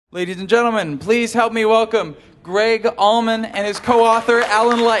Ladies and gentlemen, please help me welcome Gregg Allman and his co-author,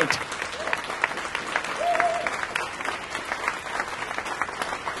 Alan Light.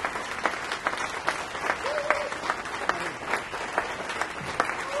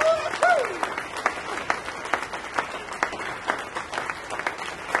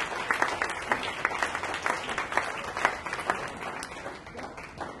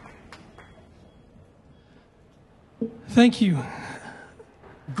 Thank you.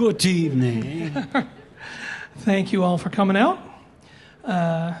 Good evening. Thank you all for coming out.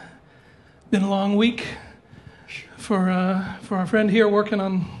 Been a long week for our friend here working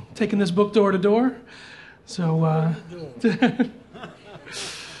on taking this book door to door. So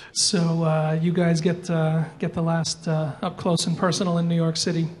you guys get the last up close and personal in New York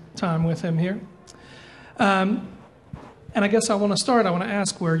City time with him here. And I guess I want to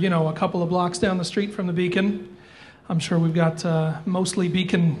ask, we're a couple of blocks down the street from the Beacon. I'm sure we've got mostly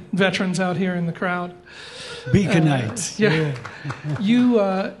Beacon veterans out here in the crowd. Beaconites. Yeah.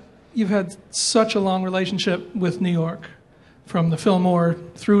 You've had such a long relationship with New York, from the Fillmore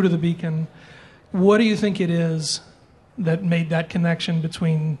through to the Beacon. What do you think it is that made that connection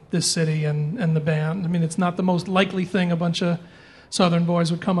between this city and the band? I mean, it's not the most likely thing a bunch of Southern boys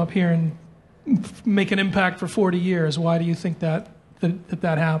would come up here and make an impact for 40 years. Why do you think that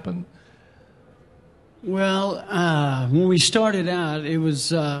happened? Well, when we started out, it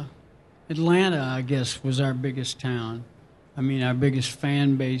was Atlanta, I guess, was our biggest town. I mean, our biggest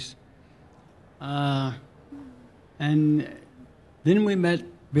fan base. And then we met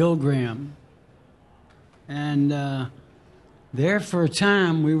Bill Graham. And there for a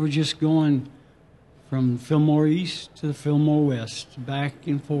time, we were just going from Fillmore East to the Fillmore West, back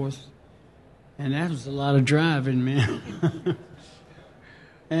and forth. And that was a lot of driving, man.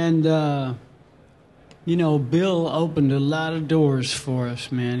 And... Bill opened a lot of doors for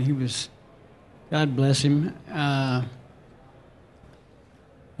us, man. He was, God bless him.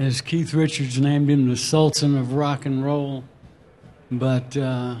 As Keith Richards named him, the Sultan of Rock and Roll. But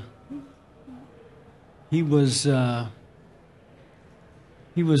he was the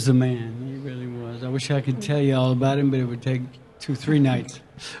man. He really was. I wish I could tell you all about him, but it would take 2-3 nights.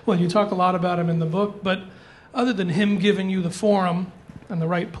 Well, you talk a lot about him in the book, but other than him giving you the forum and the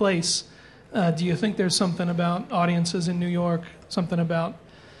right place, do you think there's something about audiences in New York, something about,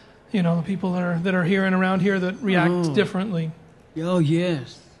 people that are here and around here that react differently? Oh,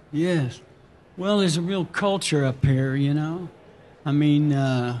 yes. Well, there's a real culture up here, I mean,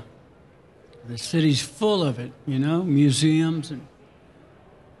 the city's full of it, museums and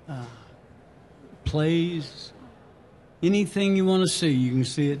plays. Anything you want to see, you can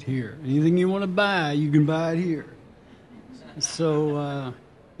see it here. Anything you want to buy, you can buy it here. So...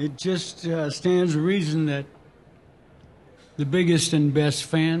 it just stands to reason that the biggest and best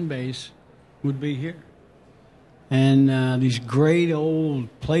fan base would be here. And these great old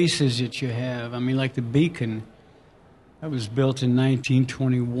places that you have, I mean, like the Beacon, that was built in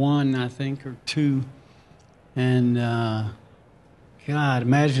 1921, I think, or 2. And, God,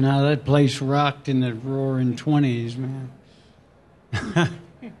 imagine how that place rocked in the roaring 20s, man.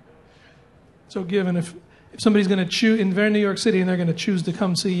 So given if somebody's going to choose in New York City and they're going to choose to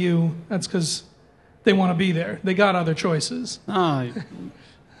come see you, that's because they want to be there. They got other choices. Oh,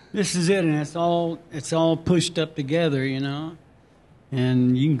 this is it, and it's all pushed up together,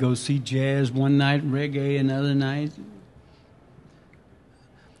 And you can go see jazz one night, reggae another night.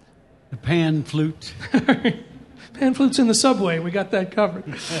 The pan flute. Pan flute's in the subway. We got that covered.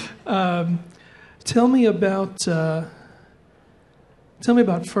 Tell me about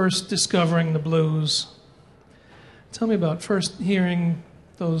first discovering the blues. Tell me about first hearing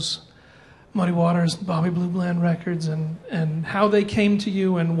those Muddy Waters, Bobby Blue Bland records, and how they came to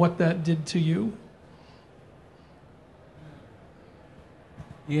you and what that did to you.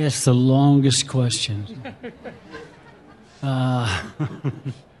 Yes, the longest question. Well,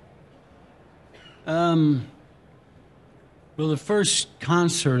 the first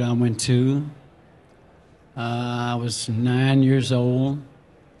concert I went to, I was 9 years old,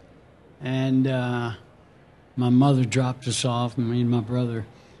 and my mother dropped us off, me and my brother,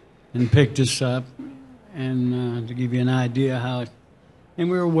 and picked us up. And to give you an idea how and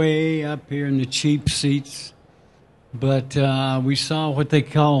we were way up here in the cheap seats, but we saw what they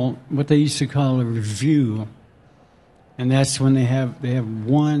used to call a review, and that's when they have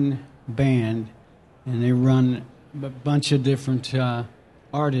one band, and they run a bunch of different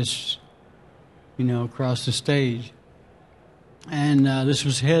artists, across the stage. And this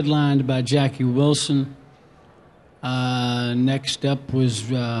was headlined by Jackie Wilson. Next up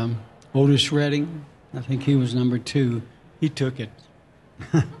was Otis Redding. I think he was number 2. He took it.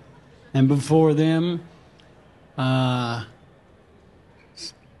 And before them,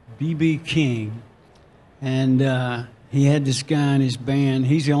 B.B. King. And he had this guy in his band.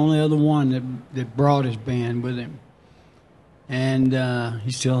 He's the only other one that brought his band with him. And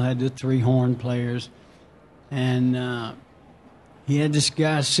he still had the 3 horn players. And he had this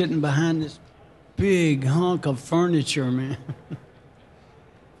guy sitting behind this big hunk of furniture, man.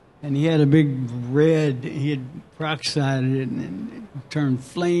 And he had a big red, he had peroxided it and it turned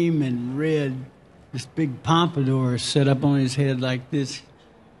flame and red. This big pompadour set up on his head like this,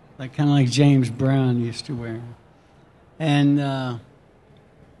 like kind of like James Brown used to wear. And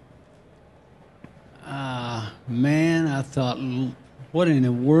man, I thought, what in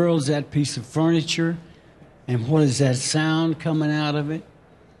the world's that piece of furniture? And what is that sound coming out of it?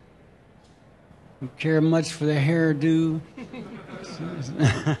 Don't care much for the hairdo.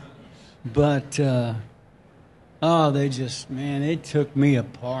 But, they just, man, it took me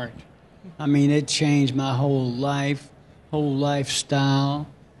apart. I mean, it changed my whole life, whole lifestyle.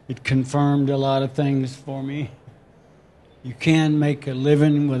 It confirmed a lot of things for me. You can make a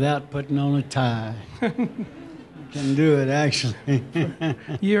living without putting on a tie. You can do it, actually.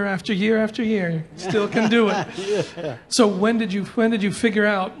 Year after year after year, still can do it. Yeah. So when did you figure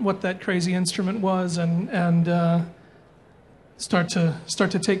out what that crazy instrument was and start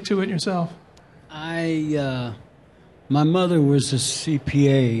to take to it yourself? My mother was a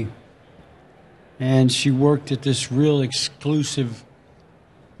CPA, and she worked at this real exclusive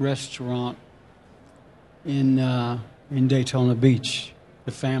restaurant in Daytona Beach.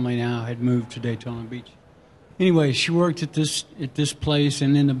 The family now had moved to Daytona Beach. Anyway, she worked at this place,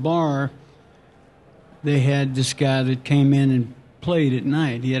 and in the bar, they had this guy that came in and played at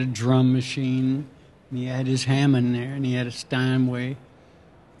night. He had a drum machine, and he had his Hammond there, and he had a Steinway.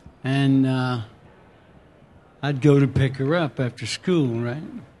 And I'd go to pick her up after school, right?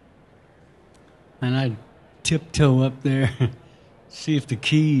 And I'd tiptoe up there, see if the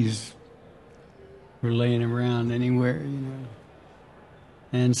keys were laying around anywhere, you know.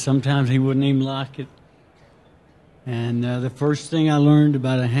 And sometimes he wouldn't even lock it. And the first thing I learned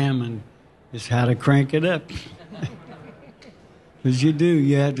about a Hammond is how to crank it up. Because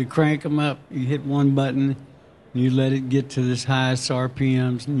you have to crank them up. You hit one button, and you let it get to this highest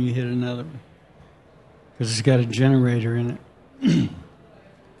RPMs, and you hit another one. Because it's got a generator in it.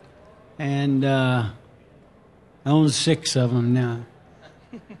 And I own 6 of them now.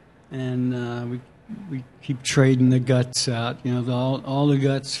 And we keep trading the guts out. You know, all the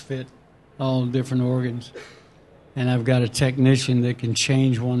guts fit all the different organs. And I've got a technician that can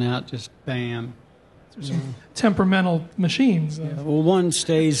change one out, just bam. Some temperamental machines. Yeah, well, one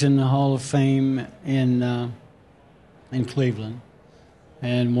stays in the Hall of Fame in Cleveland,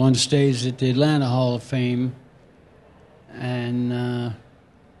 and one stays at the Atlanta Hall of Fame, and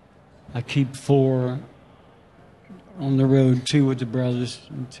I keep 4 on the road, 2 with the brothers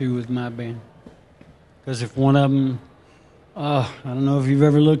and 2 with my band. Because if one of them, I don't know if you've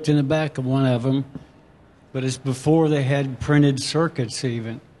ever looked in the back of one of them, but it's before they had printed circuits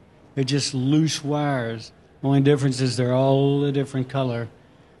even. They're just loose wires. The only difference is they're all a different color,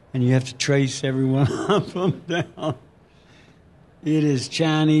 and you have to trace every one of them down. It is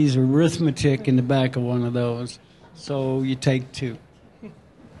Chinese arithmetic in the back of one of those, so you take 2.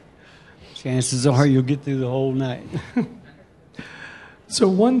 Chances are you'll get through the whole night. So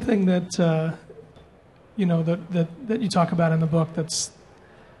one thing that that you talk about in the book that's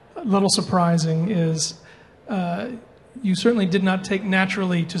a little surprising is you certainly did not take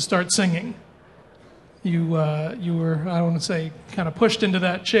naturally to start singing. You were, I don't want to say kind of pushed into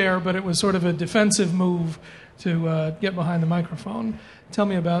that chair, but it was sort of a defensive move to get behind the microphone. Tell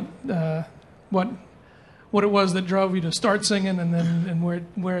me about what it was that drove you to start singing, and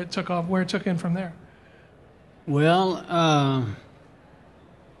where it took off, where it took in from there. Well,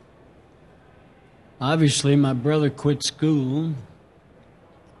 obviously my brother quit school,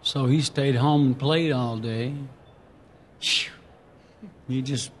 so he stayed home and played all day. He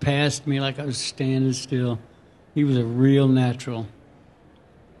just passed me like I was standing still. He was a real natural.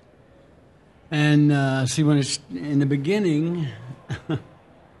 And see, when it's in the beginning,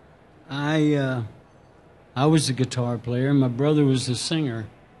 I was the guitar player, and my brother was the singer.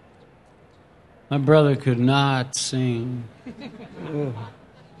 My brother could not sing,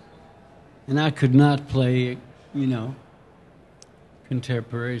 and I could not play,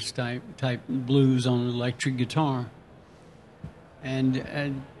 contemporary type blues on an electric guitar.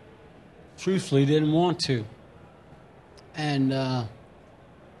 And truthfully didn't want to. And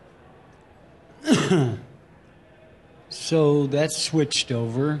so that switched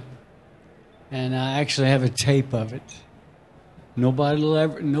over, and I actually have a tape of it.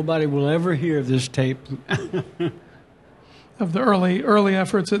 nobody will ever hear this tape. Of the early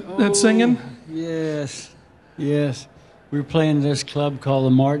efforts at singing? Yes, yes. We were playing this club called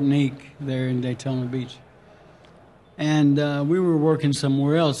the Martinique there in Daytona Beach. And we were working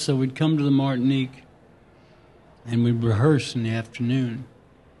somewhere else, so we'd come to the Martinique and we'd rehearse in the afternoon.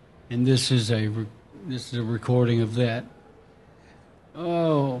 And this is a recording of that.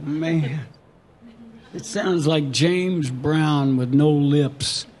 Oh, man. It sounds like James Brown with no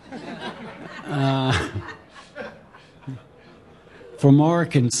lips. From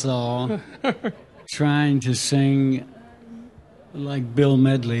Arkansas, trying to sing like Bill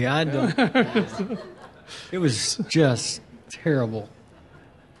Medley. It was just terrible.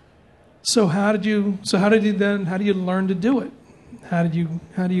 So how do you learn to do it? How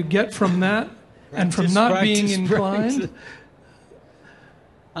do you get from that and from not being inclined?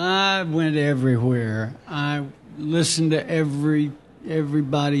 I went everywhere. I listened to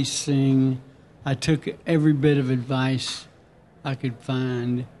everybody sing. I took every bit of advice I could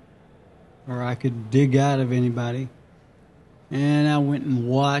find or I could dig out of anybody. And I went and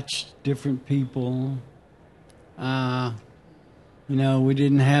watched different people. We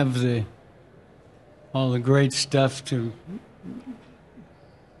didn't have all the great stuff to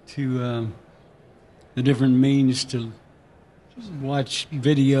the different means to watch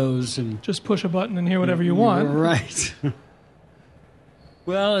videos and just push a button and hear whatever you want. Right.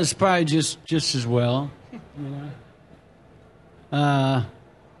 Well, it's probably just as well. I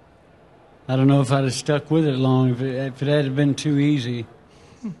don't know if I'd have stuck with it long if it had been too easy.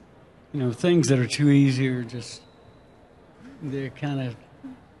 Things that are too easy are they're kind of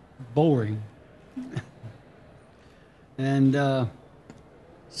boring. And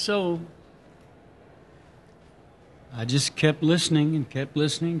so I just kept listening,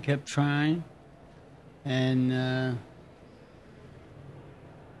 kept trying. And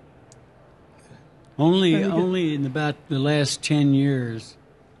only in about the last 10 years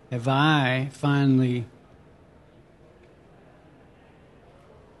have I finally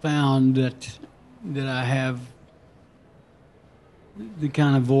found that I have the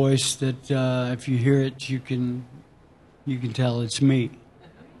kind of voice that if you hear it, you can tell it's me.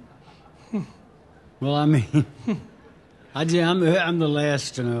 Well, I mean, I'm the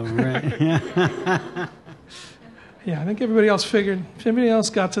last to know, right? Yeah, I think everybody else figured. If anybody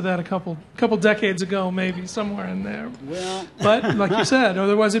else got to that a couple decades ago, maybe somewhere in there. Well, but like you said,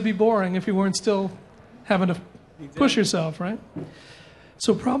 otherwise it'd be boring if you weren't still having to push yourself, right?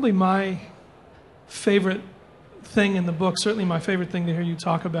 So probably my favorite thing in the book, certainly my favorite thing to hear you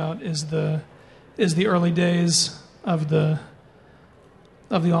talk about, is the early days of the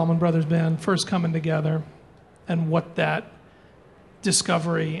Allman Brothers Band first coming together, and what that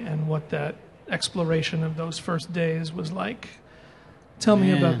discovery and what that exploration of those first days was like. Tell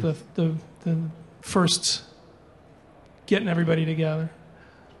me about the first getting everybody together.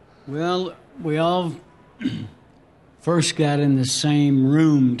 Well, we all first got in the same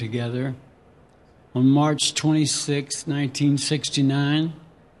room together on March 26, 1969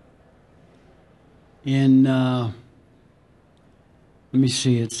 in, let me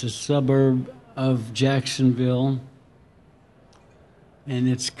see, it's a suburb of Jacksonville, and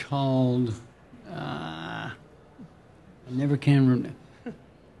it's called, I never can remember.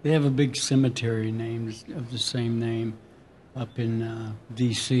 They have a big cemetery named of the same name up in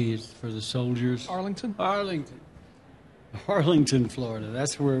D.C. It's for the soldiers. Arlington, Florida.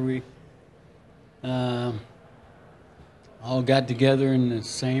 That's where we all got together in the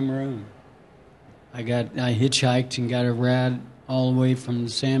same room. I hitchhiked and got a ride all the way from the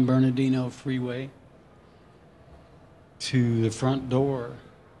San Bernardino Freeway to the front door.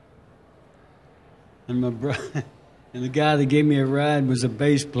 And my brother, and the guy that gave me a ride was a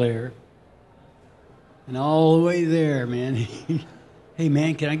bass player. And all the way there, man, hey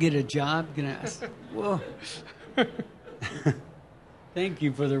man, can I get a job? I said, whoa. Thank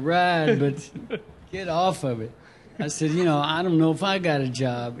you for the ride, but get off of it. I said, I don't know if I got a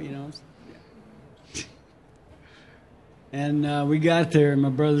job, And we got there, and my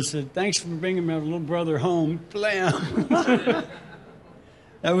brother said, thanks for bringing my little brother home. Blam.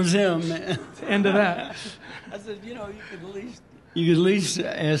 That was him, man. End of that. I said, you could at least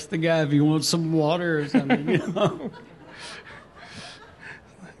ask the guy if he wants some water or something,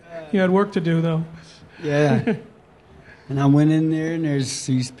 You had work to do, though. Yeah. And I went in there, and there's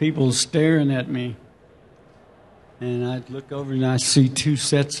these people staring at me. And I look over, and I see two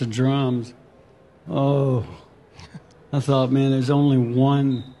sets of drums. Oh, I thought, man, there's only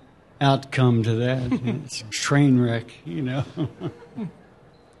one outcome to that. It's a train wreck,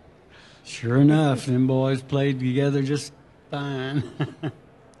 Sure enough, them boys played together just fine.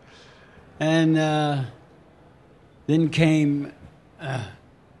 And then came,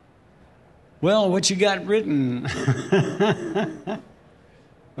 well, what you got written?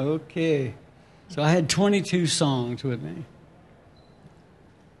 Okay. So I had 22 songs with me.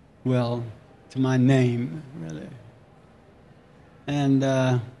 Well, to my name, really. And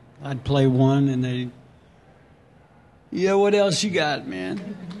I'd play one, and they'd, yeah, what else you got,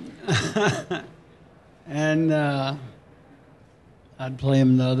 man? And I'd play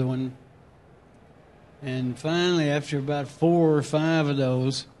them the other one. And finally, after about 4 or 5 of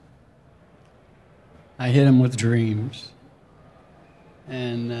those, I hit them with Dreams.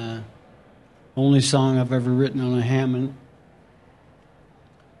 And only song I've ever written on a Hammond,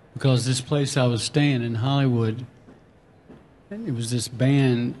 because this place I was staying in, Hollywood, it was this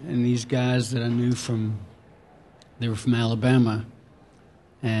band and these guys that I knew they were from Alabama,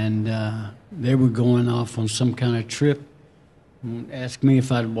 and they were going off on some kind of trip and asked me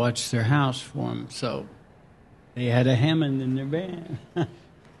if I'd watch their house for them. So they had a Hammond in their band.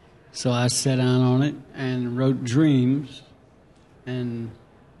 So I sat down on it and wrote Dreams, and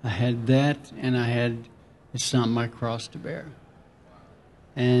I had that, and I had It's Not My Cross to Bear.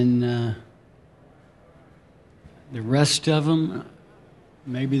 And the rest of them,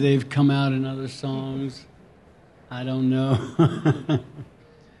 maybe they've come out in other songs. I don't know.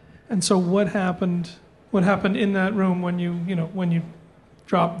 And so what happened in that room when you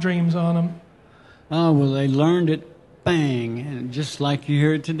dropped Dreams on them? Oh, well, they learned it, bang, and just like you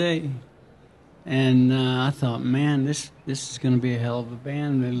hear it today. And I thought, man, this is going to be a hell of a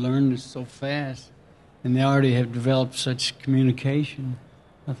band. They learned it so fast, and they already have developed such communication.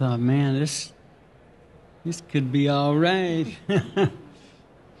 I thought, man, this could be all right.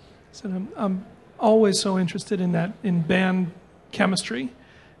 So I'm always so interested in band chemistry,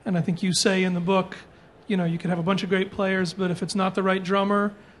 and I think you say in the book, you could have a bunch of great players, but if it's not the right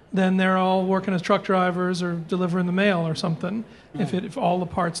drummer, then they're all working as truck drivers or delivering the mail or something. Mm. If all the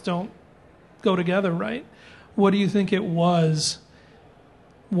parts don't go together right, what do you think it was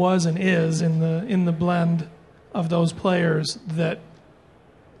and is in the blend of those players that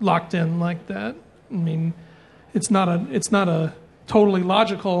locked in like that? I mean, it's not a totally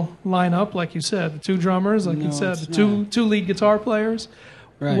logical lineup, like you said. The 2 drummers, like you said, the two lead guitar players.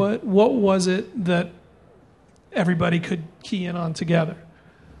 Right. What was it that everybody could key in on together?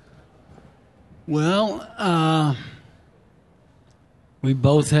 Well, we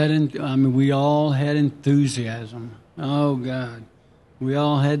both had, we all had enthusiasm. Oh, God. We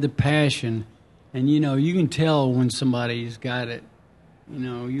all had the passion. And, you can tell when somebody's got it. You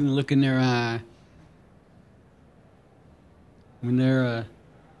can look in their eye. When they're,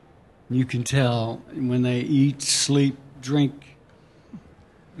 you can tell when they eat, sleep, drink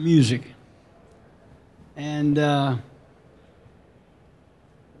music. And,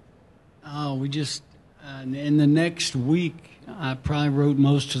 we just, in the next week, I probably wrote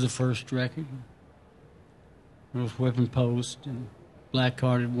most of the first record. With Whipping Post and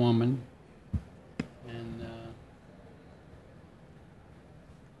Black-Hearted Woman. And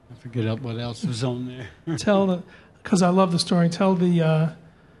I forget what else was on there. Because I love the story, tell the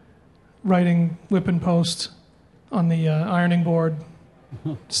writing Whipping Post on the ironing board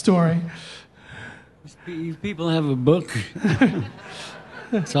story. People have a book.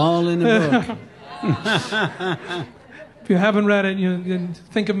 It's all in the book. If you haven't read it, you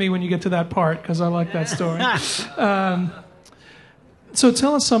think of me when you get to that part, because I like that story. So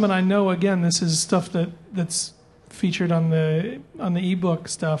tell us some, and I know, again, this is stuff that's featured on the ebook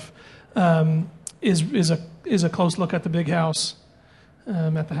stuff, is a close look at the big house,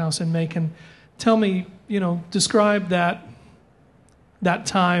 at the house in Macon. Tell me, describe that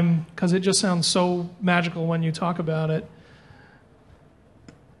time, because it just sounds so magical when you talk about it.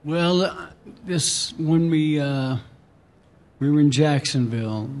 Well, when we were in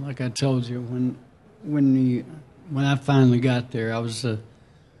Jacksonville, like I told you, when I finally got there, I was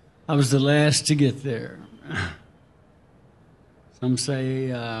the last to get there. Some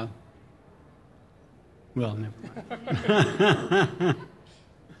say, well, never mind.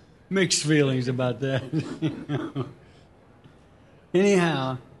 Mixed feelings about that.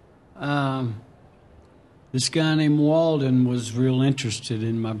 Anyhow, this guy named Walden was real interested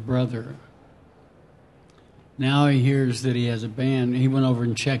in my brother. Now he hears that he has a band. He went over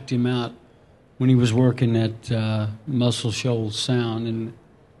and checked him out when he was working at Muscle Shoals Sound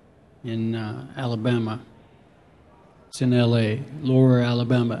in Alabama. It's in L.A., Lower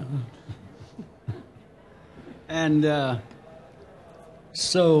Alabama. And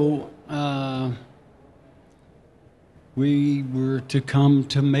so we were to come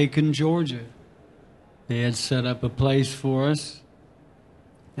to Macon, Georgia. They had set up a place for us,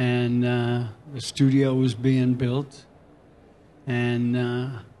 and the studio was being built.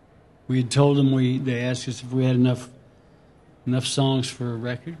 And we had told them, they asked us if we had enough songs for a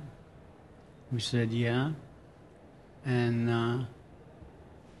record. We said, yeah. And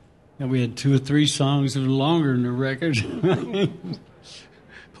we had 2 or 3 songs that were longer than the record.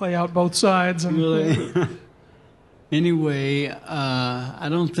 Play out both sides. And Really? Anyway, I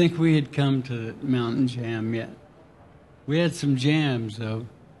don't think we had come to Mountain Jam yet. We had some jams, though.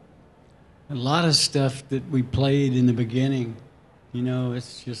 A lot of stuff that we played in the beginning,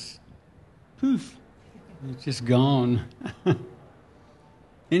 it's just, poof, it's just gone.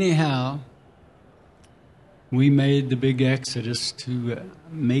 Anyhow, we made the big exodus to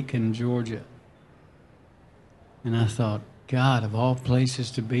Macon, Georgia. And I thought, God, of all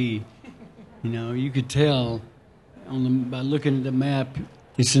places to be, you could tell by looking at the map,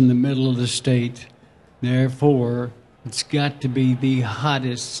 it's in the middle of the state. Therefore, it's got to be the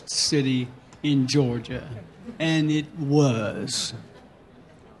hottest city in Georgia. And it was.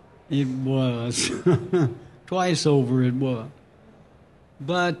 It was. Twice over it was.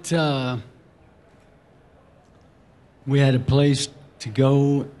 But we had a place to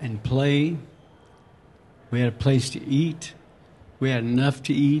go and play. We had a place to eat. We had enough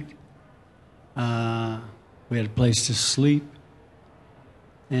to eat. We had a place to sleep.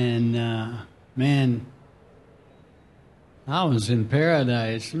 And, man, I was in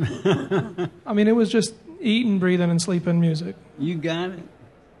paradise. I mean, it was just eating, breathing, and sleeping music. You got it.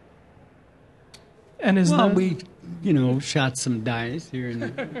 And we, shot some dice here and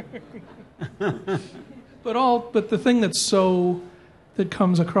there. But the thing that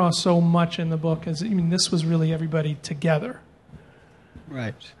comes across so much in the book is, this was really everybody together.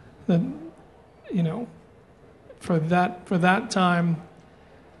 Right. That, for that time,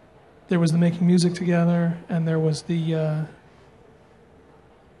 there was the making music together, and there was the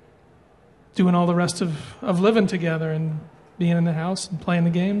doing all the rest of living together and being in the house and playing the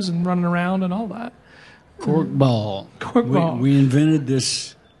games and running around and all that. Corkball. Corkball. We invented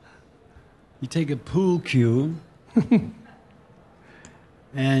this. You take a pool cue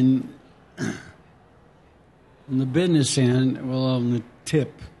and on the business end, on the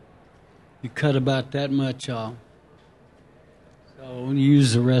tip, you cut about that much off. So you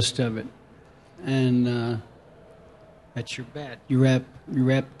use the rest of it. And that's your bat. You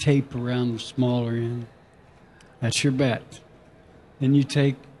wrap tape around the smaller end. That's your bat. Then you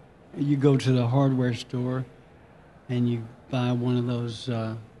go to the hardware store and you buy one of those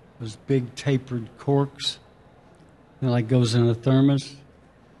big tapered corks that like goes in a thermos.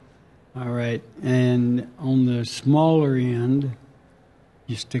 All right. And on the smaller end,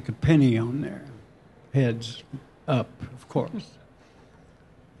 you stick a penny on there. Heads up, of course.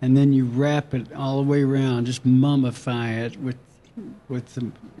 And then you wrap it all the way around, just mummify it with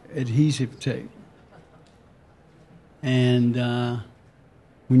some adhesive tape. And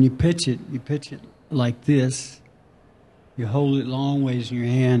when you pitch it like this. You hold it long ways in your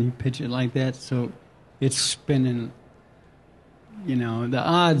hand, you pitch it like that, so it's spinning. The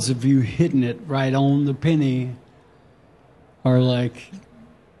odds of you hitting it right on the penny are like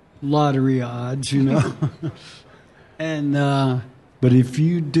lottery odds, And but if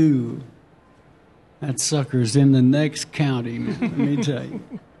you do, that sucker's in the next county, man, let me tell you.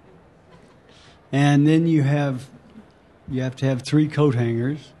 And then you have to have 3 coat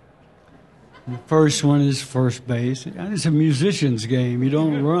hangers. The first one is first base. It's a musician's game. You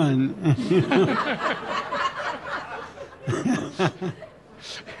don't run.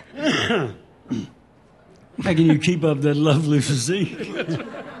 How can you keep up that lovely physique?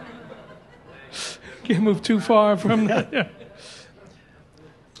 Can't move too far from that.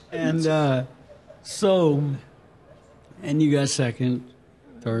 And and you got second,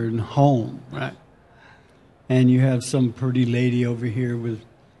 third, and home, right? And you have some pretty lady over here with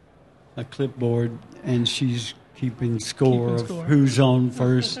a clipboard, and she's keeping score of who's on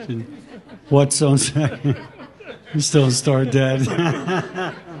first and what's on second. Just don't start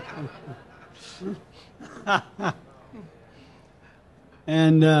that.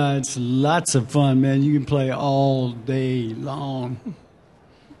 And it's lots of fun, man. You can play all day long.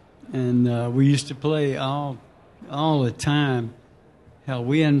 And we used to play all the time. Hell,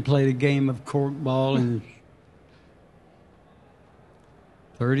 we hadn't played a game of corkball in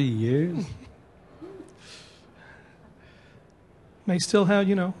 30 years. May still have,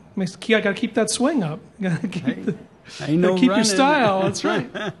 I got to keep that swing up. Got to keep, keep your style. That's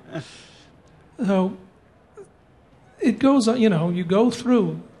right. So it goes, you go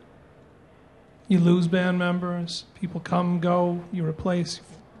through. You lose band members. People come, go. You replace.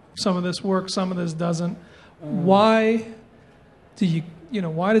 some of this works, some of this doesn't. Why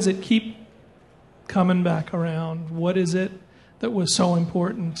why does it keep coming back around? What is it that was so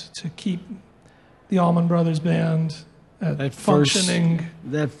important to keep the Allman Brothers Band functioning?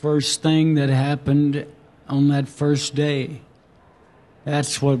 That first thing that happened on that first day,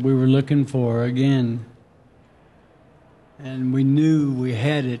 that's what we were looking for again. And we knew we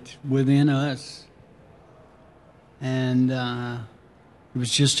had it within us. And it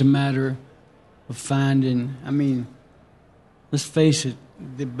was just a matter of finding, let's face it,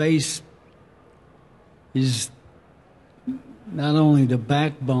 the bass is not only the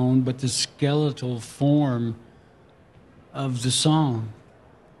backbone, but the skeletal form of the song.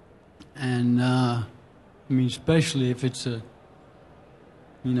 And, especially if it's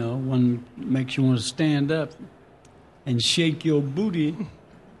one makes you want to stand up and shake your booty.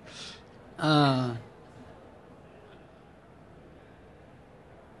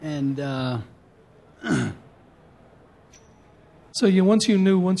 So once you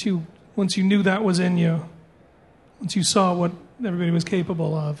knew that was in you, once you saw what everybody was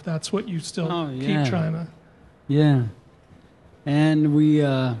capable of, that's what you still keep trying to. Yeah, and we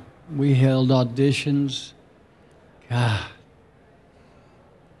held auditions. God,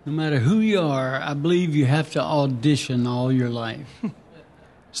 no matter who you are, I believe you have to audition all your life.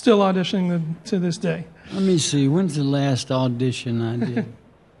 Still auditioning to this day. Let me see. When's the last audition I did?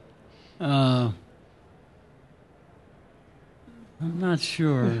 I'm not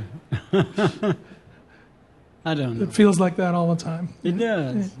sure. I don't know. It feels like that all the time. It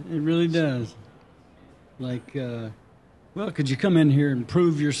does. It really does. Like, could you come in here and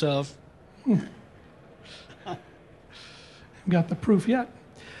prove yourself? Got the proof yet?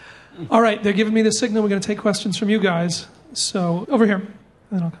 All right, they're giving me the signal. We're going to take questions from you guys. So over here, and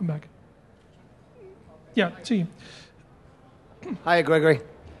then I'll come back. Yeah, to you. Hi, Gregory.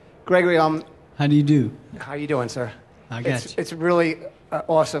 Gregory, How do you do? how you doing, sir? I got you. It's really an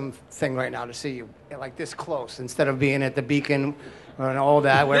awesome thing right now to see you like this close instead of being at the Beacon and all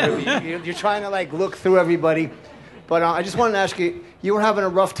that. Where you're trying to like look through everybody. But I just wanted to ask you, you were having a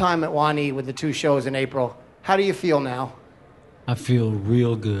rough time at Wani with the 2 shows in April. How do you feel now? I feel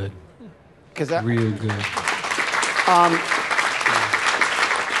real good. Real good.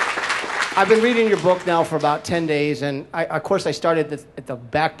 I've been reading your book now for about 10 days, and of course I started at the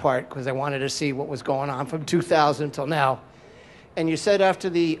back part because I wanted to see what was going on from 2000 until now. And you said after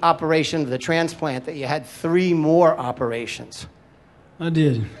the operation of the transplant that you had 3 more operations. I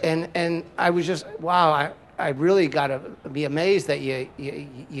did. And I was just, wow, I really got to be amazed that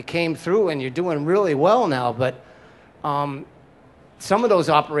you came through and you're doing really well now. But some of those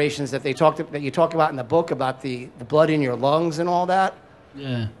operations that you talk about in the book about the blood in your lungs and all that.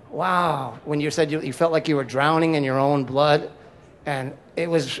 Yeah. Wow. When you said you felt like you were drowning in your own blood, and it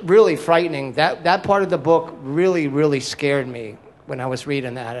was really frightening. That part of the book really, really scared me when I was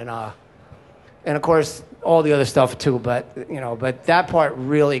reading that, and of course all the other stuff too. But that part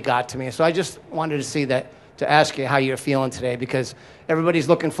really got to me. So I just wanted to see that, to ask you how you're feeling today, because everybody's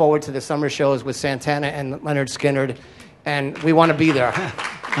looking forward to the summer shows with Santana and Leonard Skinner, and we want to be there.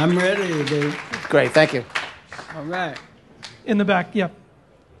 I'm ready, dude. Great. Thank you. All right. In the back, yep.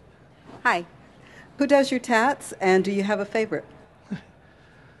 Hi. Who does your tats, and do you have a favorite?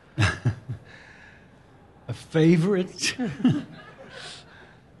 A favorite?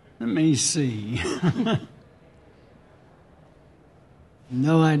 Let me see.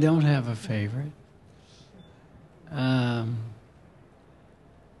 No, I don't have a favorite.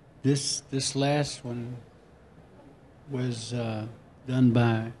 This last one was done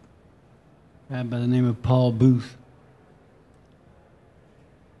by a guy by the name of Paul Booth.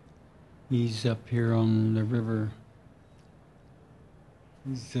 He's up here on the river.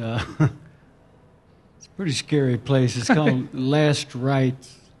 It's a pretty scary place. It's called Last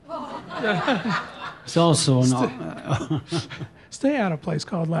Rites. It's also an... Stay at a place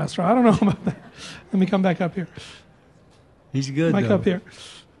called Last Rites. I don't know about that. Let me come back up here. He's good, Mike though. up here.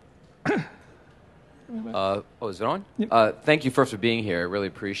 Is it on? Yep. Thank you first for being here. I really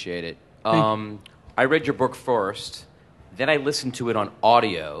appreciate it. I read your book first, then I listened to it on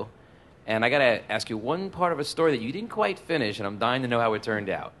audio, and I got to ask you one part of a story that you didn't quite finish, and I'm dying to know how it turned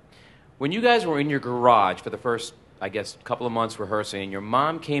out. When you guys were in your garage for the first, I guess, couple of months rehearsing, your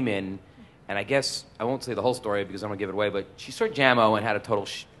mom came in, and I guess, I won't say the whole story because I'm going to give it away, but she saw Jamo and had a total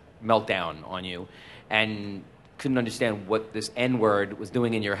meltdown on you, and couldn't understand what this N-word was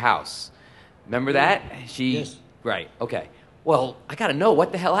doing in your house. Remember that? Yes. Right, okay. Well, I got to know,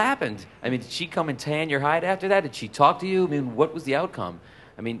 what the hell happened? I mean, did she come and tan your hide after that? Did she talk to you? I mean, what was the outcome?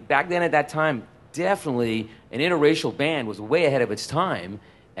 I mean, back then at that time, definitely an interracial band was way ahead of its time,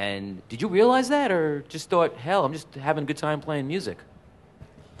 And did you realize that, or just thought, hell, I'm just having a good time playing music?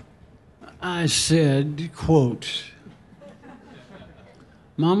 I said, quote,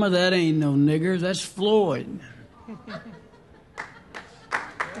 "Mama, that ain't no nigger, that's Floyd."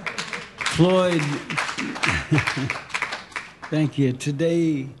 Floyd, thank you.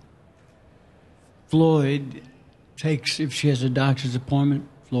 Today, Floyd takes, if she has a doctor's appointment,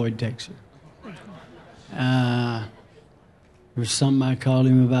 Floyd takes her. There was something I called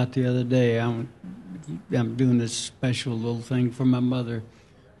him about the other day. I'm doing this special little thing for my mother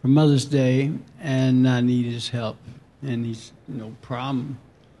for Mother's Day, and I need his help. And he's no problem.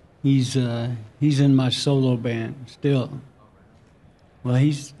 He's in my solo band still. Well,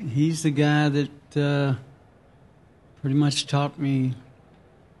 he's the guy that pretty much taught me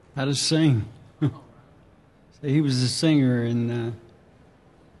how to sing. So he was the singer in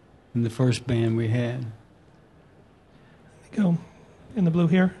the first band we had. Go in the blue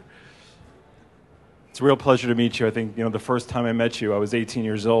here. It's a real pleasure to meet you. I think, the first time I met you, I was 18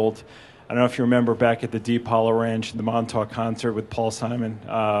 years old. I don't know if you remember back at the Deep Hollow Ranch, the Montauk concert with Paul Simon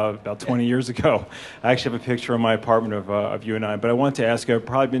about 20 years ago. I actually have a picture in my apartment of you and I. But I wanted to ask you, I've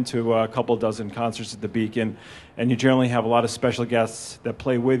probably been to a couple dozen concerts at the Beacon, and you generally have a lot of special guests that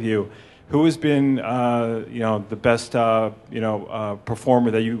play with you. Who has been, the best,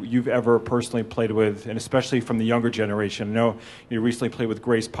 performer that you've ever personally played with, and especially from the younger generation? I know you recently played with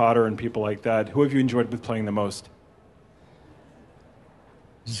Grace Potter and people like that. Who have you enjoyed with playing the most?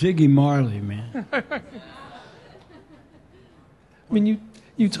 Ziggy Marley, man. I mean,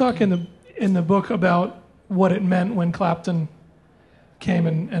 you talk in the book about what it meant when Clapton came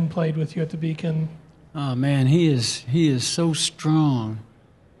and played with you at the Beacon. Oh man, he is so strong.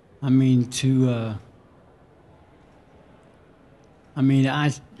 I mean,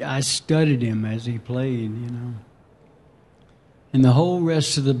 I studied him as he played, And the whole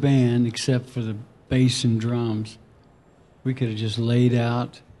rest of the band, except for the bass and drums, we could have just laid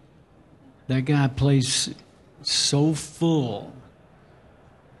out. That guy plays so full.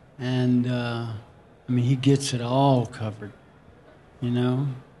 And, he gets it all covered,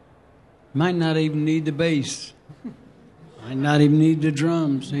 Might not even need the bass. Might not even need the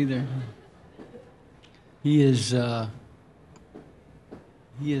drums either. He is one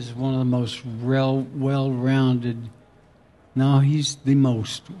of the most well-rounded. No, he's the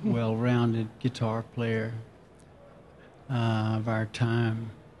most well-rounded guitar player of our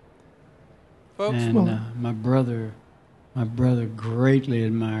time. Folks, And my brother greatly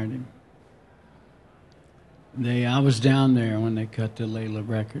admired him. I was down there when they cut the Layla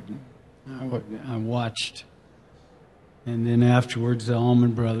record. I watched. And then afterwards, the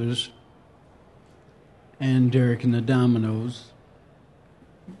Allman Brothers and Derek and the Dominoes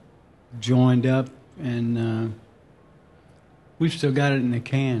joined up, and we've still got it in the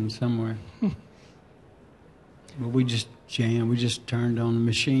can somewhere. But we just jammed. We just turned on the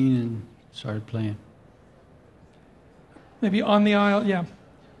machine and started playing. Maybe on the aisle, yeah.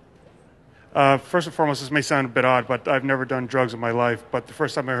 First and foremost, this may sound a bit odd, but I've never done drugs in my life. But the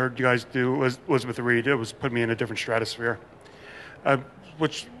first time I heard you guys do was Elizabeth Reed. It was put me in a different stratosphere,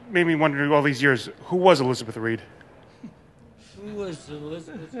 which made me wonder all these years, who was Elizabeth Reed? Who was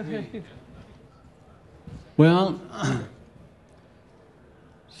Elizabeth Reed? Well,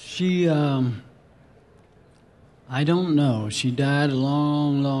 she, I don't know. She died a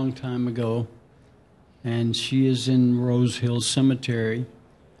long, long time ago, and she is in Rose Hill Cemetery,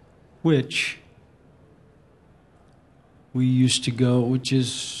 which we used to go, which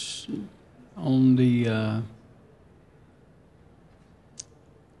is on the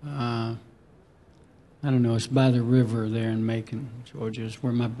I don't know, it's by the river there in Macon, Georgia. It's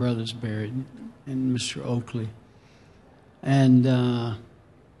where my brother's buried, and Mr. Oakley. And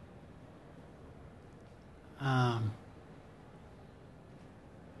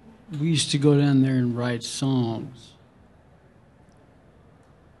we used to go down there and write songs.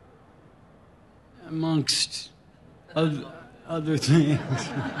 Amongst other things.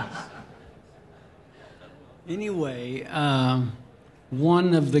 Anyway,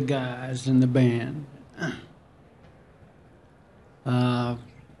 one of the guys in the band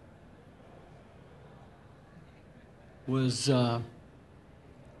was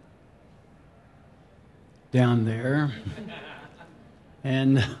down there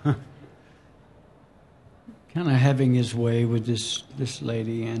and kind of having his way with this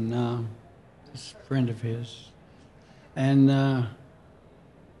lady and this friend of his. And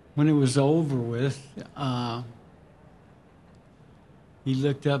when it was over with, he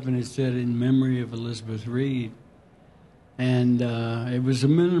looked up and it said, "In memory of Elizabeth Reed." And it was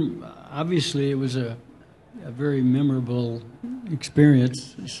obviously it was a a very memorable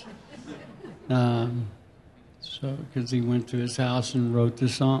experience. So, because he went to his house and wrote the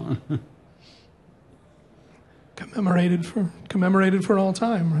song. Commemorated for all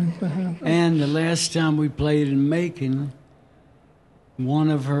time, right? And the last time we played in Macon, one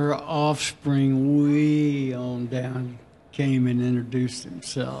of her offspring way on down came and introduced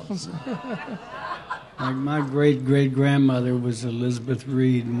themselves. Like my great-great-grandmother was Elizabeth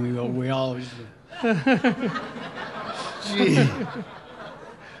Reed, and we always...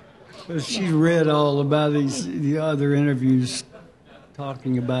 She read all about the other interviews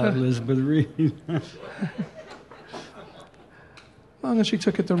talking about Elizabeth Reed. As long as she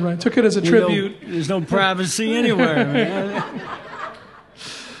took it as a tribute. There's no privacy anywhere, man.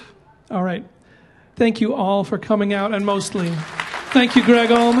 All right. Thank you all for coming out, and mostly, thank you,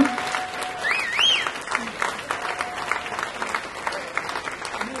 Gregg Allman.